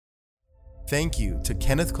Thank you to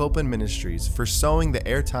Kenneth Copeland Ministries for sowing the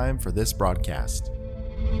airtime for this broadcast.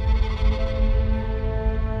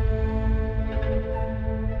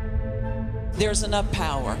 There's enough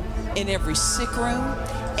power in every sick room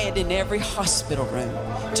and in every hospital room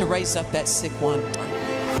to raise up that sick one.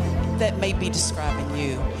 That may be describing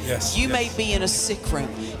you. Yes. You may be in a sick room.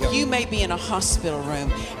 Yep. You may be in a hospital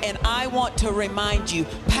room. And I want to remind you,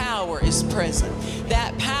 power is present.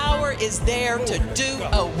 That power is there to do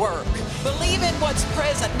a work. Believe in what's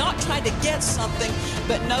present, not trying to get something,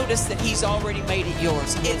 but notice that He's already made it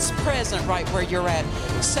yours. It's present right where you're at.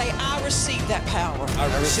 Say, I receive that power.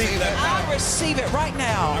 I receive that power. I receive it right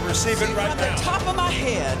now. I receive it right now. From the top of my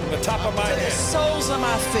head. From the top of my to head. the soles of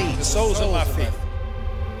my feet. The soles of my feet.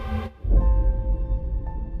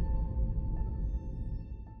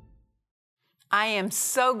 I am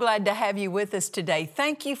so glad to have you with us today.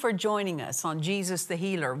 Thank you for joining us on Jesus the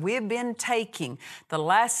Healer. We've been taking the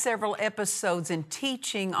last several episodes and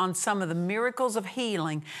teaching on some of the miracles of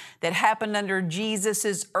healing that happened under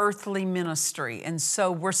Jesus' earthly ministry. And so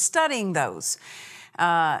we're studying those.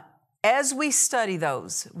 As we study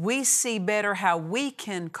those, we see better how we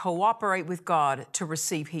can cooperate with God to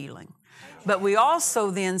receive healing. But we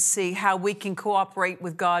also then see how we can cooperate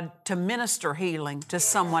with God to minister healing to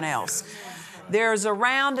someone else. There's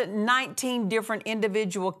around 19 different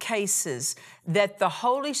individual cases that the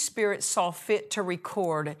Holy Spirit saw fit to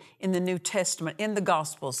record in the New Testament, in the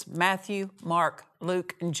Gospels, Matthew, Mark,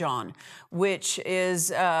 Luke, and John, which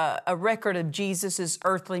is a record of Jesus'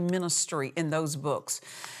 earthly ministry in those books.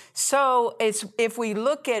 So if we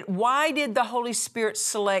look at why did the Holy Spirit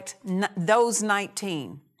select those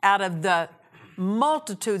 19 out of the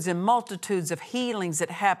multitudes and multitudes of healings that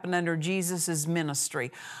happened under Jesus'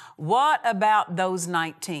 ministry, what about those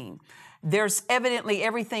 19? There's evidently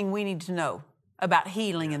everything we need to know about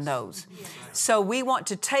healing in those. So we want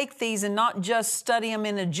to take these and not just study them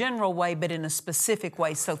in a general way, but in a specific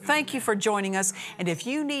way. So thank you for joining us. And if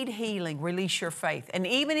you need healing, release your faith. And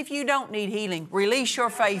even if you don't need healing, release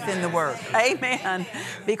your faith in the Word. Amen.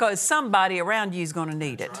 Because somebody around you is going to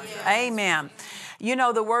need it. Amen. You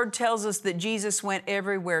know, the Word tells us that Jesus went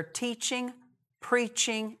everywhere teaching,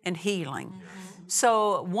 preaching, and healing.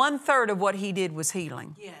 So 1/3 of what He did was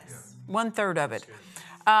healing. Yes. 1/3 of it.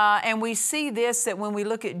 And we see this, that when we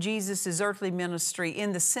look at Jesus' earthly ministry,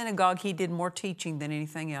 in the synagogue, He did more teaching than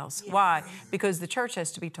anything else. Yes. Why? Because the church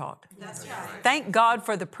has to be taught. That's right. Thank God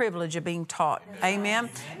for the privilege of being taught. Amen.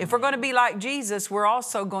 If we're going to be like Jesus, we're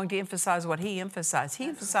also going to emphasize what He emphasized. He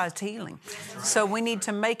emphasized healing. So we need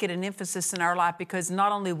to make it an emphasis in our life, because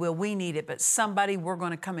not only will we need it, but somebody we're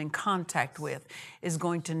going to come in contact with is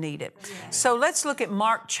going to need it. So let's look at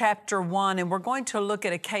Mark chapter 1, and we're going to look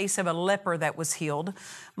at a case of a leper that was healed.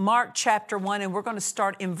 Mark chapter 1, and we're going to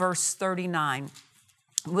start in verse 39.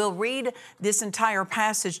 We'll read this entire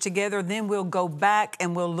passage together, then we'll go back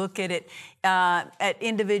and we'll look at it, at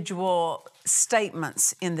individual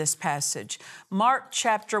statements in this passage. Mark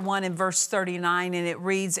chapter 1 and verse 39, and it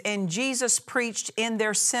reads, "And Jesus preached in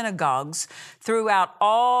their synagogues throughout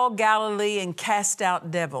all Galilee and cast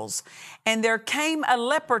out devils. And there came a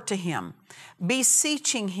leper to Him,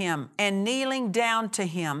 beseeching Him and kneeling down to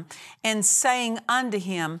Him and saying unto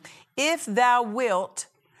Him, If thou wilt,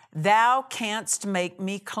 thou canst make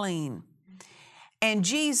me clean. And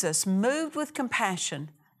Jesus, moved with compassion,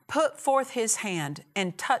 put forth His hand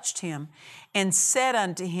and touched him and said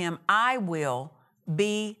unto him, I will,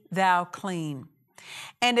 be thou clean.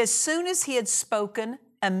 And as soon as He had spoken,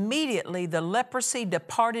 immediately the leprosy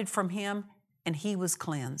departed from him, and he was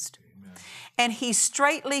cleansed. Amen. And He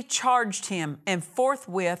straitly charged him, and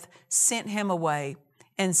forthwith sent him away,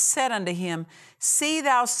 and said unto him, See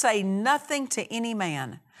thou say nothing to any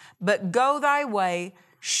man, but go thy way,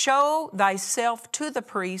 show thyself to the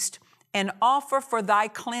priest, and offer for thy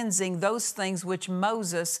cleansing those things which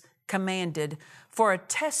Moses commanded, for a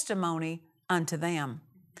testimony unto them.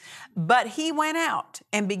 But he went out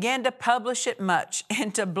and began to publish it much,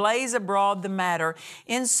 and to blaze abroad the matter,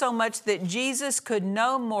 insomuch that Jesus could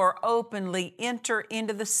no more openly enter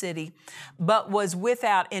into the city, but was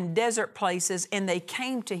without in desert places, and they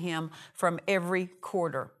came to Him from every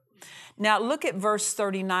quarter. Now look at verse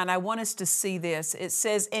 39. I want us to see this. It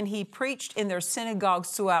says, and He preached in their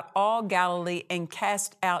synagogues throughout all Galilee and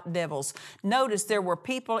cast out devils. Notice there were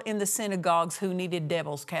people in the synagogues who needed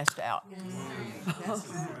devils cast out. Yes.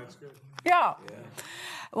 That's good. Yeah.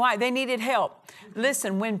 Why? They needed help.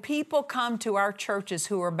 Listen, when people come to our churches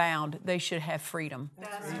who are bound, they should have freedom.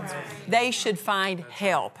 That's right. They should find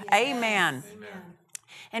help. Yes. Amen.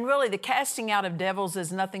 And really, the casting out of devils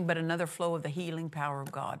is nothing but another flow of the healing power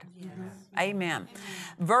of God. Yes. Amen.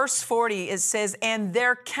 Verse 40, it says, and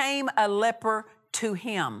there came a leper to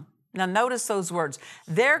him. Now notice those words.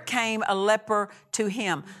 There came a leper to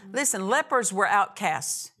him. Listen, lepers were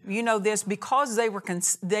outcasts. You know this, because they were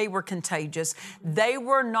contagious. They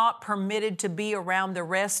were not permitted to be around the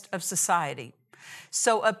rest of society.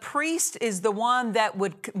 So a priest is the one that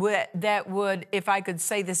would, if I could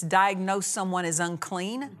say this, diagnose someone as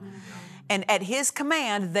unclean. And at his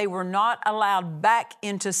command, they were not allowed back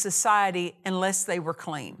into society unless they were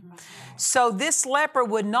clean. So this leper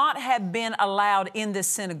would not have been allowed in the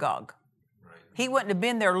synagogue. He wouldn't have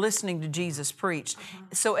been there listening to Jesus preach.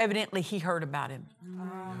 So evidently he heard about him.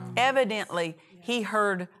 Evidently he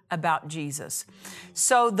heard about Jesus.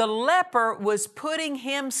 So the leper was putting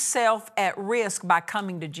himself at risk by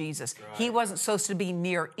coming to Jesus. He wasn't supposed to be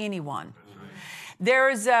near anyone.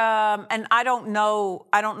 There's, and I don't know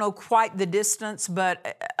quite the distance,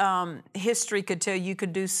 but history could tell you,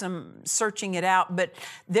 could do some searching it out, but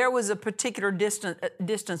there was a particular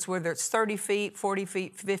distance, whether it's 30 feet, 40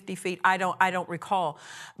 feet, 50 feet, I don't recall.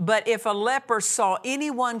 But if a leper saw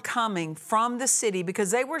anyone coming from the city,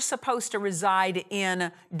 because they were supposed to reside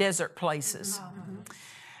in desert places,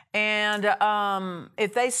 and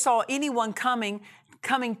if they saw anyone coming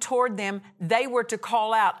toward them, they were to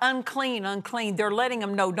call out, unclean, unclean. They're letting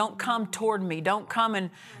them know, don't come toward me. Don't come and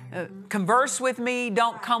converse with me.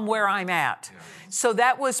 Don't come where I'm at. So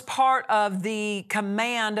that was part of the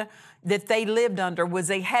command that they lived under, was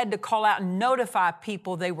they had to call out and notify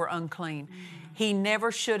people they were unclean. He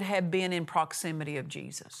never should have been in proximity of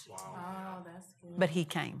Jesus. But he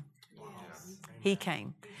came. He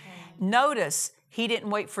came. Notice, he didn't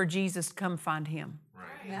wait for Jesus to come find him.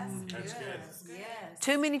 That's good.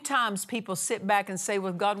 Too many times people sit back and say,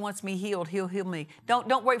 well, if God wants me healed, He'll heal me.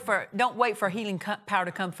 Don't wait for healing power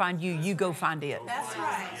to come find you. You go find it. That's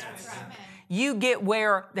right. You get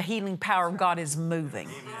where the healing power of God is moving.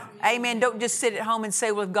 Amen. Don't just sit at home and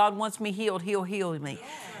say, well, if God wants me healed, He'll heal me.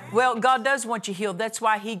 Well, God does want you healed. That's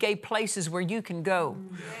why He gave places where you can go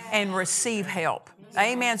and receive help.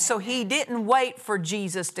 Amen. So he didn't wait for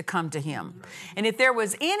Jesus to come to him. And if there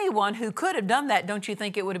was anyone who could have done that, don't you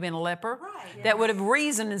think it would have been a leper? That would have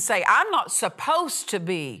reasoned and say, I'm not supposed to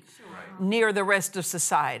be near the rest of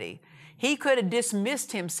society. He could have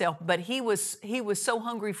dismissed himself, but he was so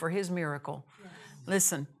hungry for his miracle.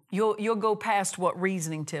 Listen, you'll go past what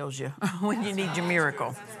reasoning tells you when you need your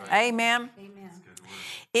miracle. Amen.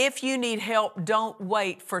 If you need help, don't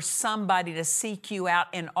wait for somebody to seek you out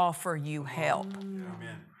and offer you help. Amen.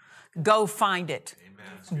 Go find it.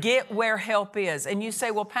 Amen. Get where help is. And you say,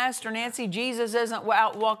 well, Pastor Nancy, Jesus isn't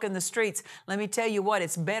out walking the streets. Let me tell you what,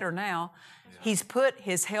 it's better now. He's put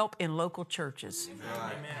His help in local churches.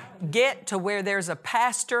 Amen. Get to where there's a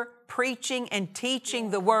pastor preaching and teaching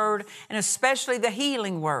the Word, and especially the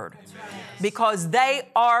healing Word, because they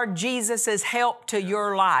are Jesus's help to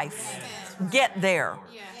your life. Get there.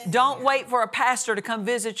 Don't wait for a pastor to come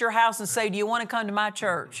visit your house and say, do you want to come to my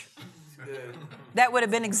church? That would have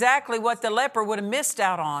been exactly what the leper would have missed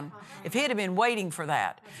out on if he'd have been waiting for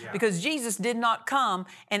that. Because Jesus did not come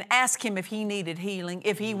and ask him if he needed healing,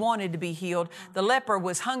 if he wanted to be healed. The leper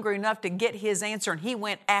was hungry enough to get his answer, and he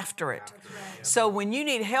went after it. So when you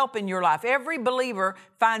need help in your life, every believer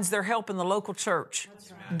finds their help in the local church.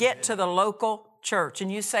 Get to the local church.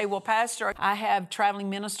 And you say, well, Pastor, I have traveling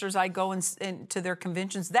ministers. I go to their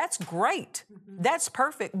conventions. That's great. That's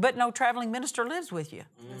perfect. But no traveling minister lives with you.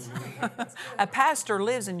 A pastor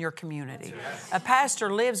lives in your community. A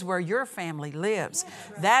pastor lives where your family lives.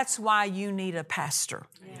 That's why you need a pastor.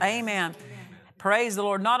 Amen. Praise the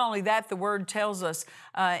Lord. Not only that, the Word tells us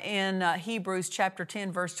in Hebrews chapter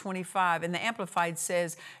 10, verse 25, and the Amplified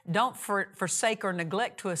says, don't forsake or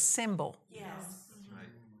neglect to assemble.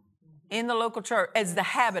 In the local church, as the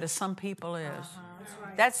habit of some people is.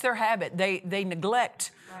 That's their habit. They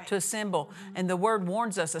neglect to assemble. And the Word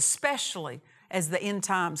warns us, especially as the end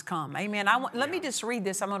times come. Amen. Let me just read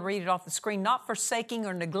this. I'm going to read it off the screen. Not forsaking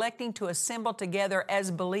or neglecting to assemble together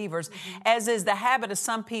as believers, as is the habit of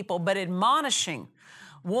some people, but admonishing,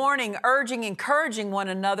 warning, urging, encouraging one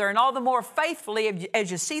another, and all the more faithfully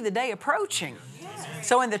as you see the day approaching.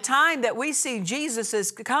 So in the time that we see Jesus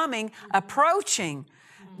is coming, approaching,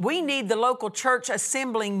 we need the local church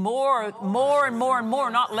assembling more and more,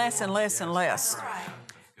 not less and less and less.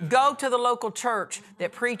 Go to the local church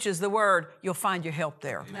that preaches the Word. You'll find your help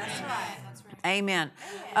there. That's right. Amen.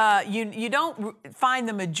 You don't find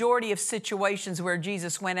the majority of situations where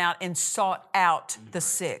Jesus went out and sought out the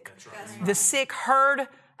sick. The sick heard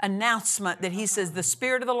announcement that he says, the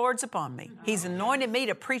Spirit of the Lord's upon me. He's anointed me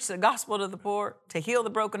to preach the gospel to the poor, to heal the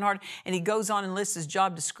brokenhearted. And he goes on and lists his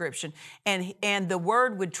job description. And the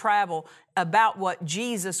word would travel about what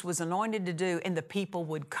Jesus was anointed to do, and the people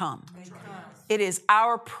would come. It is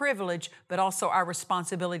our privilege, but also our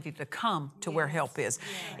responsibility to come to where help is.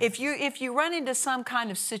 If you run into some kind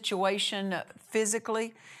of situation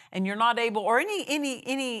physically, and you're not able, or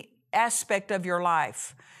any aspect of your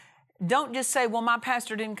life, don't just say, well, my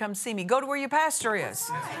pastor didn't come see me. Go to where your pastor is.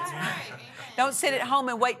 Don't sit at home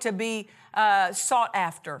and wait to be sought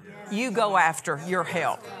after. You go after your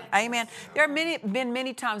help. Amen. There have been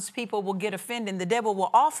many times people will get offended, and the devil will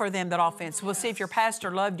offer them that offense. We'll see if your pastor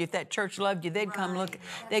loved you, if that church loved you, they'd come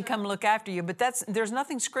look after you. But there's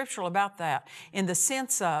nothing scriptural about that, in the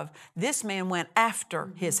sense of this man went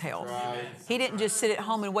after his help. He didn't just sit at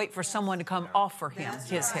home and wait for someone to come offer him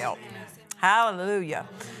his help. Hallelujah.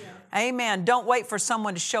 Amen. Don't wait for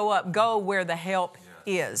someone to show up. Go where the help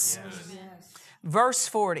is. Verse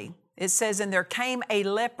 40, it says, and there came a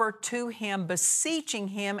leper to him, beseeching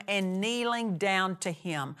him and kneeling down to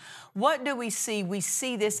him. What do we see? We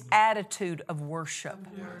see this attitude of worship.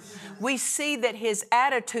 We see that his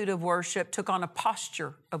attitude of worship took on a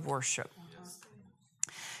posture of worship.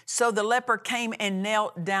 So the leper came and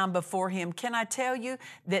knelt down before him. Can I tell you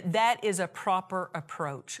that that is a proper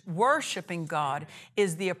approach? Worshiping God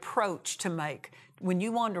is the approach to make. When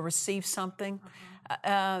you want to receive something,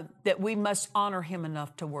 that we must honor him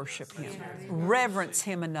enough to worship him, reverence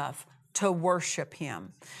him enough to worship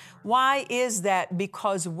him. Why is that?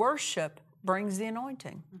 Because worship brings the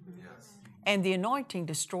anointing, and the anointing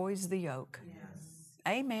destroys the yoke.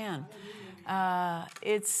 Amen.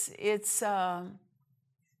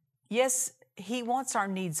 Yes, he wants our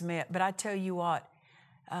needs met, but I tell you what,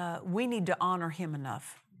 we need to honor him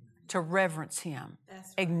enough to reverence him.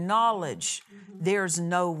 Acknowledge there's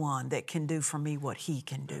no one that can do for me what he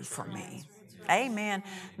can do for me. Amen.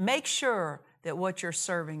 Make sure that what you're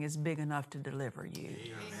serving is big enough to deliver you.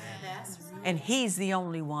 And he's the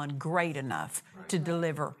only one great enough to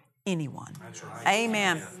deliver anyone.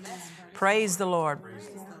 Amen. Praise the Lord.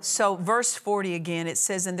 So verse 40 again, it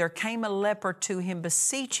says, and there came a leper to him,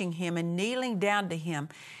 beseeching him and kneeling down to him.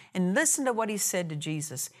 And listen to what he said to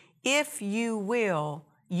Jesus. If you will,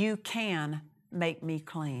 you can make me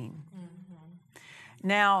clean.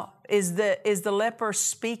 Now, is the leper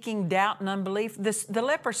speaking doubt and unbelief? The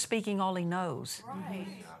leper speaking all he knows.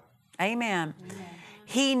 Amen.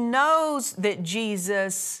 He knows that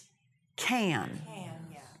Jesus can.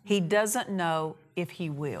 He doesn't know if he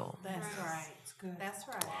will. That's right. That's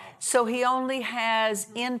right. So he only has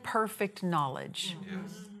imperfect knowledge.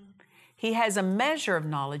 He has a measure of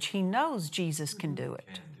knowledge. He knows Jesus can do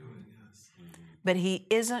it. But he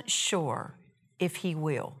isn't sure if he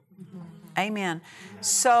will. Amen.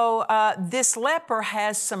 So this leper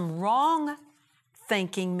has some wrong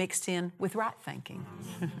thinking mixed in with right thinking.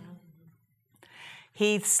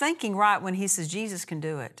 He's thinking right when he says Jesus can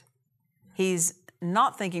do it. He's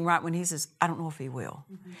not thinking right when he says, I don't know if he will.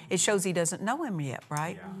 It shows he doesn't know him yet,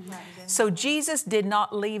 right? So Jesus did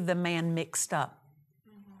not leave the man mixed up.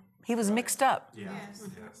 He was mixed up.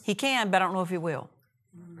 He can, but I don't know if he will.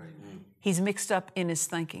 He's mixed up in his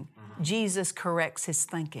thinking. Jesus corrects his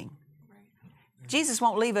thinking. Jesus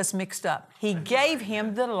won't leave us mixed up. He gave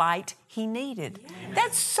him the light he needed.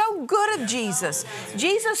 That's so good of Jesus.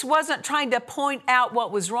 Jesus wasn't trying to point out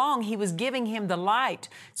what was wrong. He was giving him the light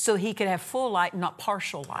so he could have full light, not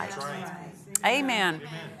partial light. Amen.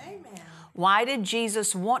 Why did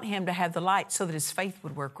Jesus want him to have the light? So that his faith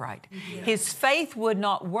would work right. His faith would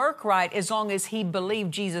not work right as long as he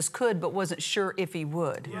believed Jesus could but wasn't sure if he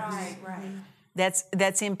would.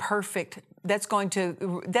 That's imperfect. That's going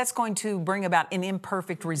to bring about an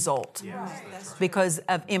imperfect result because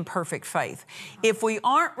of imperfect faith. If we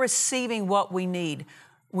aren't receiving what we need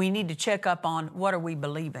to check up on what are we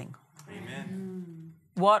believing. Amen.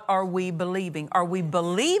 What are we believing? Are we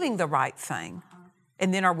believing the right thing?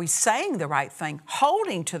 And then are we saying the right thing,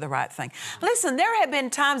 holding to the right thing? Listen, there have been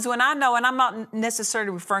times when I know, and I'm not necessarily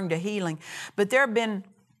referring to healing, but there have been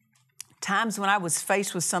times when I was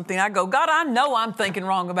faced with something, I go, God, I know I'm thinking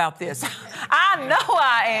wrong about this. I know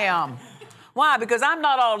I am. Why? Because I'm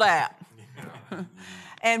not all that.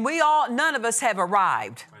 And none of us have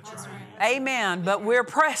arrived. Amen. But we're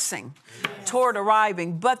pressing toward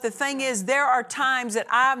arriving. But the thing is, there are times that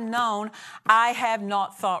I've known I have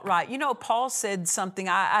not thought right. You know, Paul said something.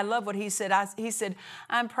 I love what he said. He said,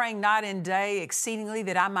 I'm praying night and day exceedingly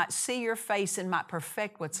that I might see your face and might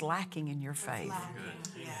perfect what's lacking in your faith.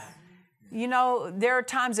 You know, there are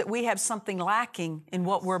times that we have something lacking in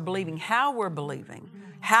what we're believing, how we're believing.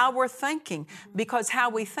 How we're thinking, because how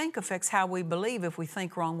we think affects how we believe. If we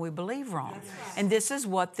think wrong, we believe wrong. And this is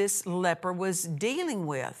what this leper was dealing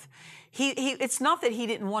with. It's not that he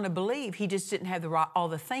didn't want to believe. He just didn't have all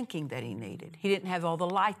the thinking that he needed. He didn't have all the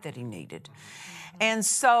light that he needed. And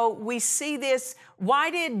so we see this.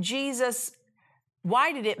 Why did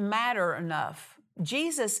it matter enough?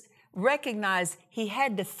 Jesus recognized he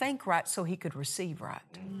had to think right so he could receive right.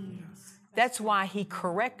 That's why he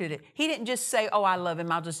corrected it. He didn't just say, oh, I love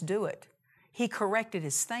him, I'll just do it. He corrected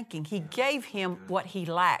his thinking. He gave him what he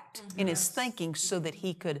lacked in his thinking so that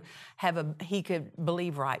he could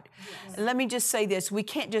believe right. Let me just say this. We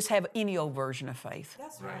can't just have any old version of faith.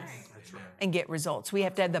 That's right. And get results. We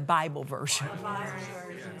have to have the Bible version.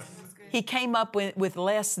 He came up with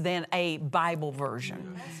less than a Bible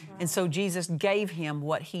version. And so Jesus gave him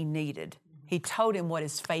what he needed. He told him what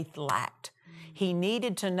his faith lacked. He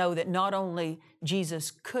needed to know that not only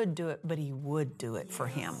Jesus could do it, but he would do it for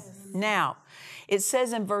him. Now, it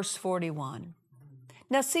says in verse 41,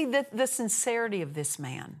 now see the sincerity of this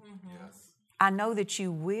man. I know that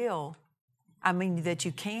you will. I mean, that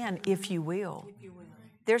you can if you will.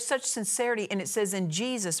 There's such sincerity. And it says in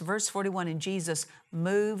Jesus, verse 41, and Jesus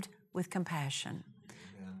moved with compassion.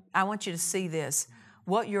 I want you to see this.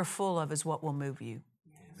 What you're full of is what will move you.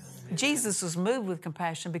 Jesus was moved with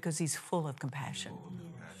compassion because he's full of compassion.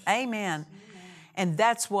 Amen. And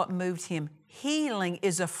that's what moved him. Healing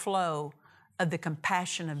is a flow of the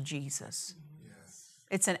compassion of Jesus.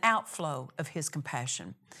 It's an outflow of his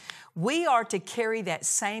compassion. We are to carry that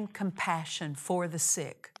same compassion for the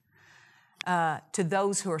sick to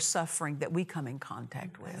those who are suffering that we come in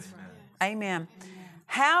contact with. Amen.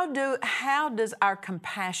 How does our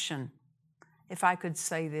compassion, if I could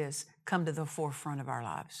say this, come to the forefront of our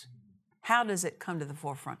lives? How does it come to the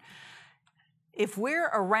forefront? If we're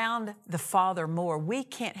around the Father more, we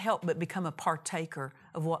can't help but become a partaker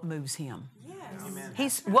of what moves him.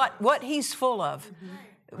 He's what he's full of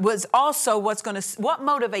was also what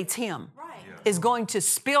motivates him is going to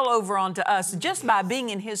spill over onto us just by being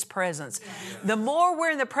in his presence. The more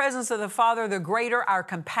we're in the presence of the Father, the greater our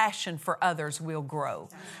compassion for others will grow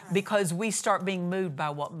because we start being moved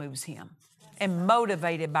by what moves him and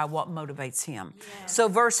motivated by what motivates him. So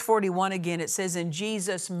verse 41 again, it says, and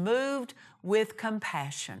Jesus moved with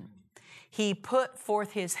compassion. He put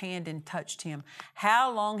forth his hand and touched him.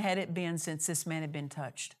 How long had it been since this man had been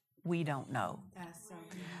touched? We don't know.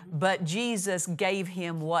 But Jesus gave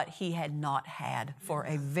him what he had not had for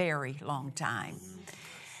a very long time.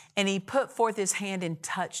 And he put forth his hand and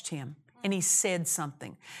touched him. And he said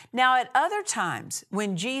something. Now, at other times,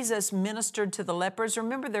 when Jesus ministered to the lepers,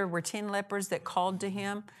 remember there were 10 lepers that called to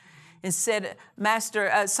him and said,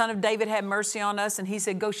 Master, Son of David, have mercy on us. And he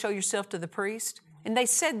said, go show yourself to the priest. And they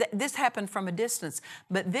said that this happened from a distance.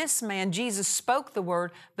 But this man, Jesus spoke the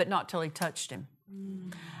word, but not till he touched him.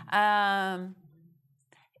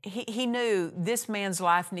 He knew this man's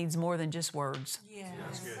life needs more than just words.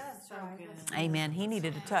 Amen. He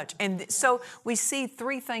needed a touch. And so we see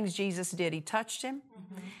three things Jesus did. He touched him,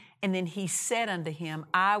 and then he said unto him,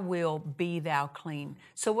 I will be thou clean.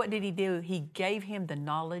 So what did he do? He gave him the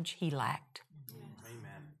knowledge he lacked.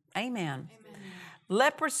 Amen.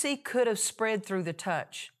 Leprosy could have spread through the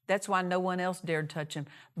touch. That's why no one else dared touch him,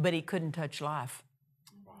 but he couldn't touch life.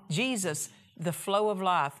 Jesus, the flow of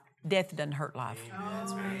life, death doesn't hurt life.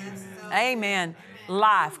 Amen.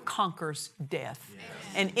 Life conquers death.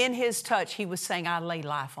 And in his touch, he was saying, I lay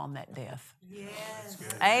life on that death.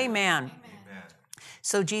 Amen.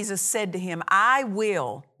 So Jesus said to him, I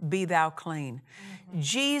will be thou clean.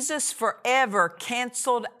 Jesus forever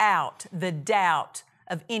canceled out the doubt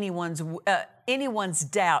of anyone's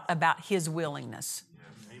doubt about his willingness.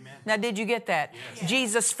 Now, did you get that? Yes.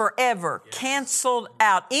 Jesus forever canceled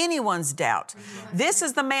out anyone's doubt. This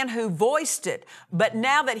is the man who voiced it, but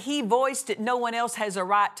now that he voiced it, no one else has a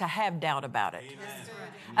right to have doubt about it.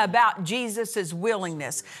 About Jesus'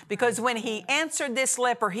 willingness. Because when he answered this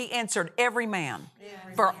leper, he answered every man.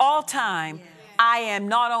 For all time, I am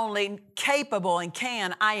not only capable and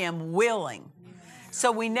can, I am willing. So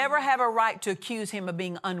we never have a right to accuse him of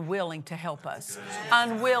being unwilling to help us,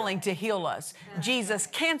 unwilling to heal us. Jesus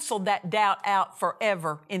canceled that doubt out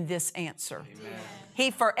forever in this answer. He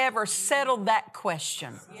forever settled that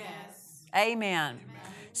question. Amen.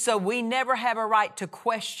 So we never have a right to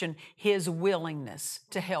question his willingness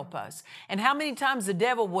to help us. And how many times the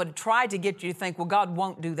devil would try to get you to think, well, God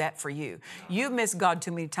won't do that for you. You've missed God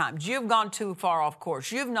too many times. You've gone too far off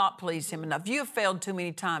course. You've not pleased him enough. You've failed too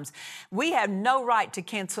many times. We have no right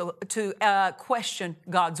to question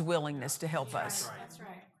God's willingness to help us. That's right.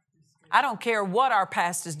 I don't care what our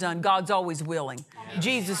past has done. God's always willing.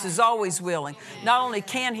 Jesus is always willing. Not only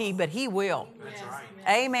can He, but He will.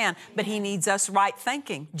 Amen. But He needs us right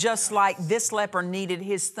thinking, just like this leper needed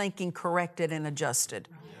his thinking corrected and adjusted.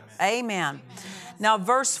 Amen. Now,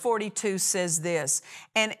 verse 42 says this,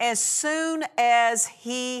 and as soon as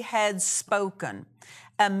he had spoken,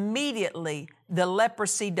 immediately the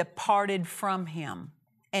leprosy departed from him,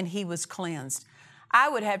 and he was cleansed. I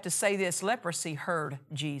would have to say this, leprosy heard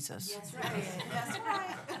Jesus. That's right. That's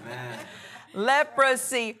right.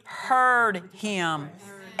 Leprosy heard Him.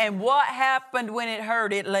 And what happened when it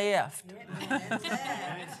heard? It left.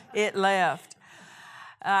 It left.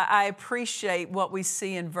 I appreciate what we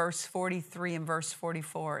see in verse 43 and verse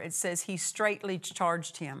 44. It says, He straightly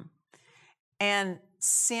charged him and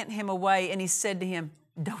sent him away, and He said to him,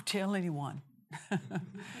 don't tell anyone.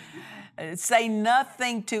 Say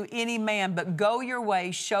nothing to any man, but go your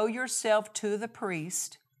way, show yourself to the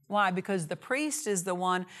priest. Why? Because the priest is the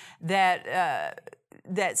one that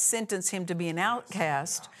sentenced him to be an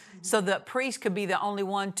outcast. So the priest could be the only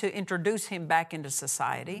one to introduce him back into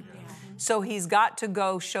society. So he's got to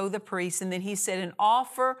go show the priest. And then he said, and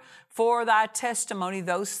offer for thy testimony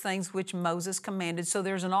those things which Moses commanded. So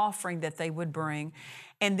there's an offering that they would bring.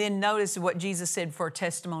 And then notice what Jesus said, for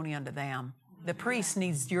testimony unto them. The priest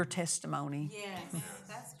needs your testimony. Yes,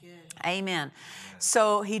 that's good. Amen.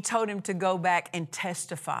 So he told him to go back and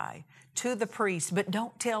testify to the priest, but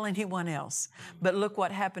don't tell anyone else. But look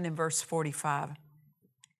what happened in verse 45.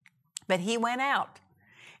 But he went out,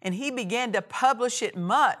 and he began to publish it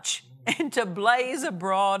much and to blaze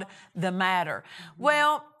abroad the matter.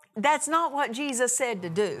 Well, that's not what Jesus said to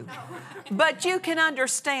do. But you can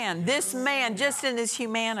understand this man, just in his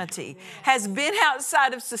humanity, has been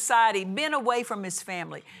outside of society, been away from his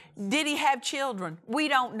family. Did he have children? We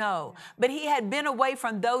don't know. But he had been away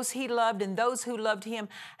from those he loved and those who loved him.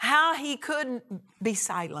 How he couldn't be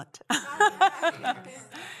silent.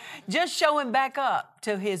 Just show him back up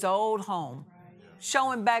to his old home.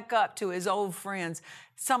 Show him back up to his old friends.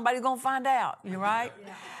 Somebody's going to find out, you right?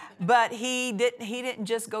 But he didn't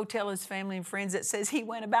just go tell his family and friends. It says he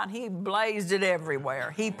went about and he blazed it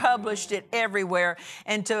everywhere. He published it everywhere.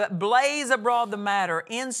 And to blaze abroad the matter,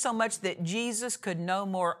 insomuch that Jesus could no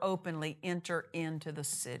more openly enter into the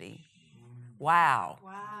city. Wow.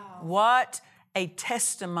 What a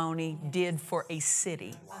testimony did for a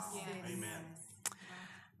city. Amen.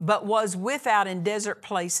 But was without in desert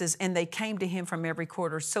places, and they came to him from every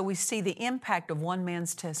quarter. So we see the impact of one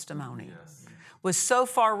man's testimony. Was so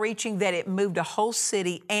far-reaching that it moved a whole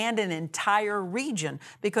city and an entire region,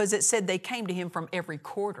 because it said they came to him from every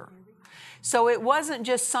quarter. So it wasn't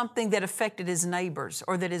just something that affected his neighbors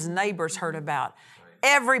or that his neighbors heard about.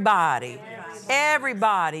 Everybody.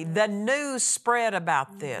 The news spread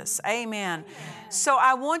about this. Amen. So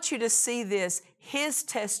I want you to see this. His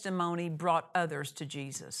testimony brought others to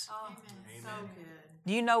Jesus. Oh, so good.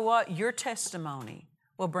 Do you know what? Your testimony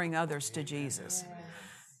will bring others to Jesus.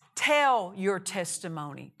 Tell your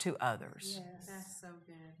testimony to others. Yes. That's so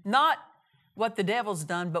good. Not what the devil's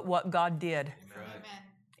done, but what God did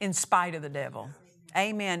in spite of the devil.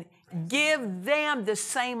 Amen. Give them the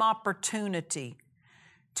same opportunity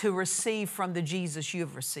to receive from the Jesus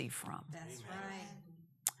you've received from. That's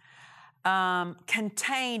right.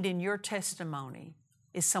 Contained in your testimony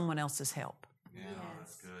is someone else's help. Yeah,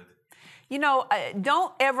 that's good. You know,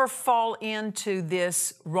 don't ever fall into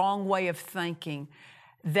this wrong way of thinking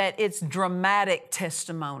that it's dramatic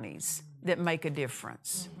testimonies that make a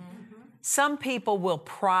difference. Some people will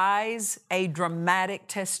prize a dramatic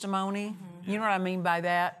testimony. You know what I mean by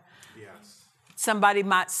that? Yes. Somebody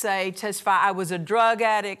might say, testify, I was a drug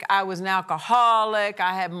addict, I was an alcoholic,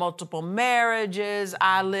 I had multiple marriages,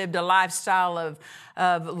 I lived a lifestyle of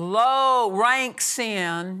low rank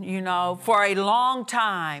sin, you know, for a long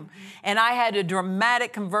time. And I had a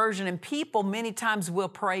dramatic conversion, and people many times will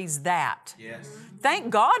praise that. Yes.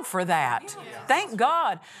 Thank God for that. Thank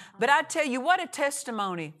God. But I tell you, what a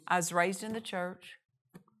testimony. I was raised in the church,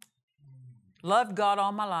 loved God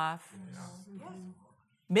all my life,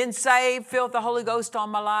 been saved, filled with the Holy Ghost all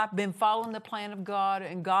my life, been following the plan of God,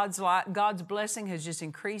 and God's blessing has just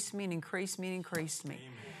increased me and increased me and increased me.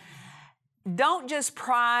 Don't just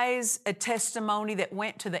prize a testimony that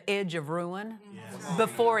went to the edge of ruin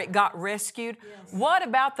before it got rescued. What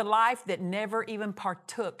about the life that never even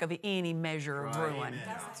partook of any measure of ruin?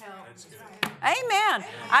 Amen.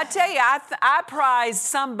 I tell you, I prize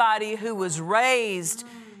somebody who was raised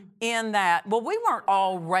in that. Well, we weren't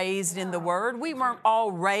all raised in the Word. We weren't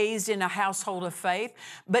all raised in a household of faith.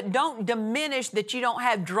 But don't diminish that you don't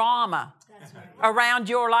have drama around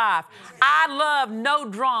your life. I love no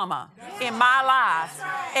drama in my life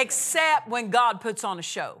except when God puts on a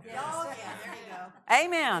show.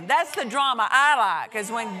 Amen. That's the drama I like, is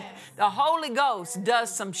when the Holy Ghost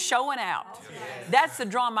does some showing out. That's the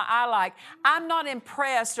drama I like. I'm not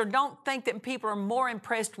impressed, or don't think that people are more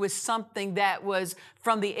impressed with something that was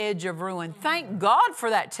from the edge of ruin. Thank God for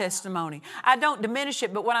that testimony. I don't diminish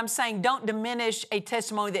it, but what I'm saying, don't diminish a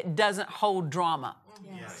testimony that doesn't hold drama.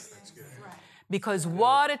 Yes, that's good. Because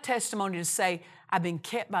what a testimony to say, I've been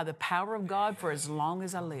kept by the power of God for as long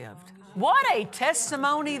as I lived. What a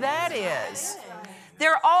testimony that is.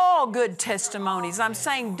 They're all good testimonies. I'm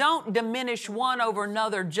saying don't diminish one over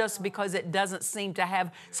another just because it doesn't seem to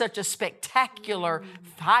have such a spectacular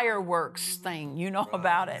fireworks thing, you know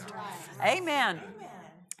about it. Amen.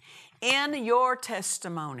 In your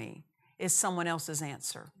testimony is someone else's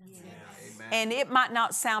answer. And it might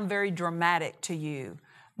not sound very dramatic to you,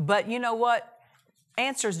 but you know what?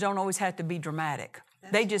 Answers don't always have to be dramatic.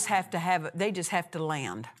 They just have to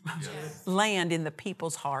land. Land in the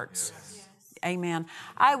people's hearts. Amen.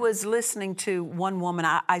 I was listening to one woman.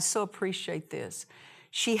 I so appreciate this.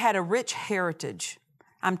 She had a rich heritage.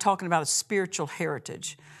 I'm talking about a spiritual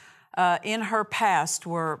heritage. In her past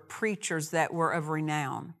were preachers that were of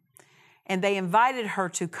renown. And they invited her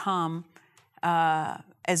to come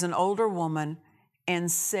as an older woman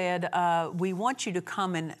and said, we want you to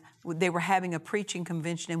come, and they were having a preaching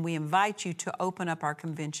convention, and we invite you to open up our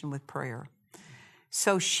convention with prayer.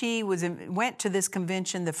 So she went to this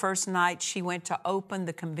convention. The first night she went to open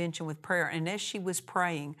the convention with prayer. And as she was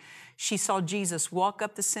praying, she saw Jesus walk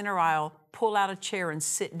up the center aisle, pull out a chair and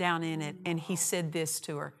sit down in it. And he said this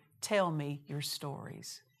to her, "Tell me your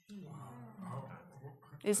stories."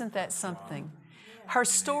 Isn't that something? Her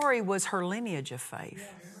story was her lineage of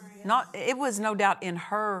faith. It was no doubt in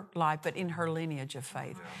her life, but in her lineage of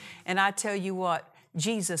faith. And I tell you what,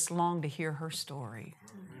 Jesus longed to hear her story.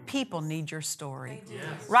 People need your story.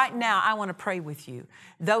 Yes. Right now, I want to pray with you.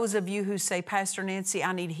 Those of you who say, Pastor Nancy,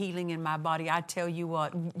 I need healing in my body, I tell you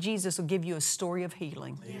what, Jesus will give you a story of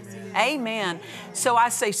healing. Amen. Amen. So I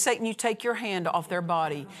say, Satan, you take your hand off their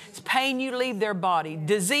body. Pain, you leave their body.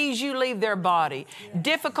 Disease, you leave their body.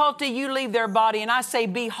 Difficulty, you leave their body. And I say,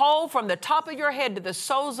 be whole from the top of your head to the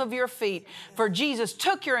soles of your feet. For Jesus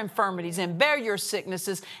took your infirmities and bare your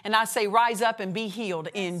sicknesses. And I say, rise up and be healed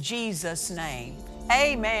in Jesus' name.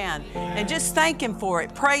 Amen. And just thank Him for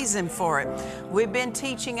it. Praise Him for it. We've been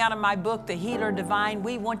teaching out of my book, The Healer Divine.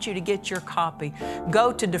 We want you to get your copy.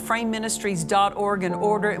 Go to DufresneMinistries.org and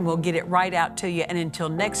order, and we'll get it right out to you. And until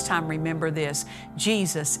next time, remember this: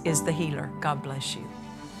 Jesus is the healer. God bless you.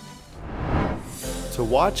 To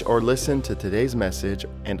watch or listen to today's message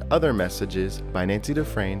and other messages by Nancy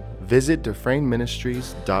Dufresne, visit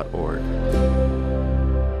DufresneMinistries.org.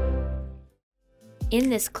 In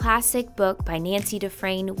this classic book by Nancy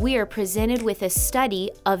Dufresne, we are presented with a study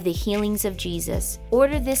of the healings of Jesus.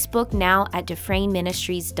 Order this book now at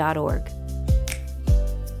DufresneMinistries.org.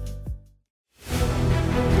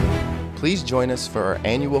 Please join us for our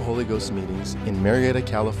annual Holy Ghost meetings in Marietta,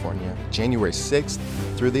 California, January 6th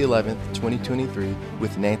through the 11th, 2023,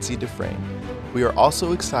 with Nancy Dufresne. We are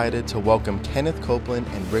also excited to welcome Kenneth Copeland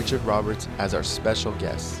and Richard Roberts as our special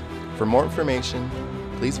guests. For more information,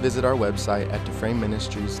 please visit our website at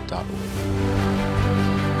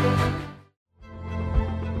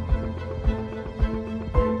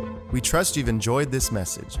DufresneMinistries.org. We trust you've enjoyed this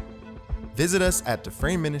message. Visit us at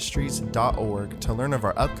DufresneMinistries.org to learn of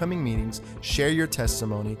our upcoming meetings, share your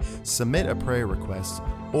testimony, submit a prayer request,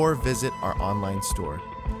 or visit our online store.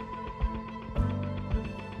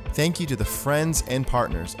 Thank you to the friends and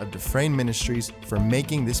partners of Dufresne Ministries for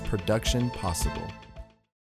making this production possible.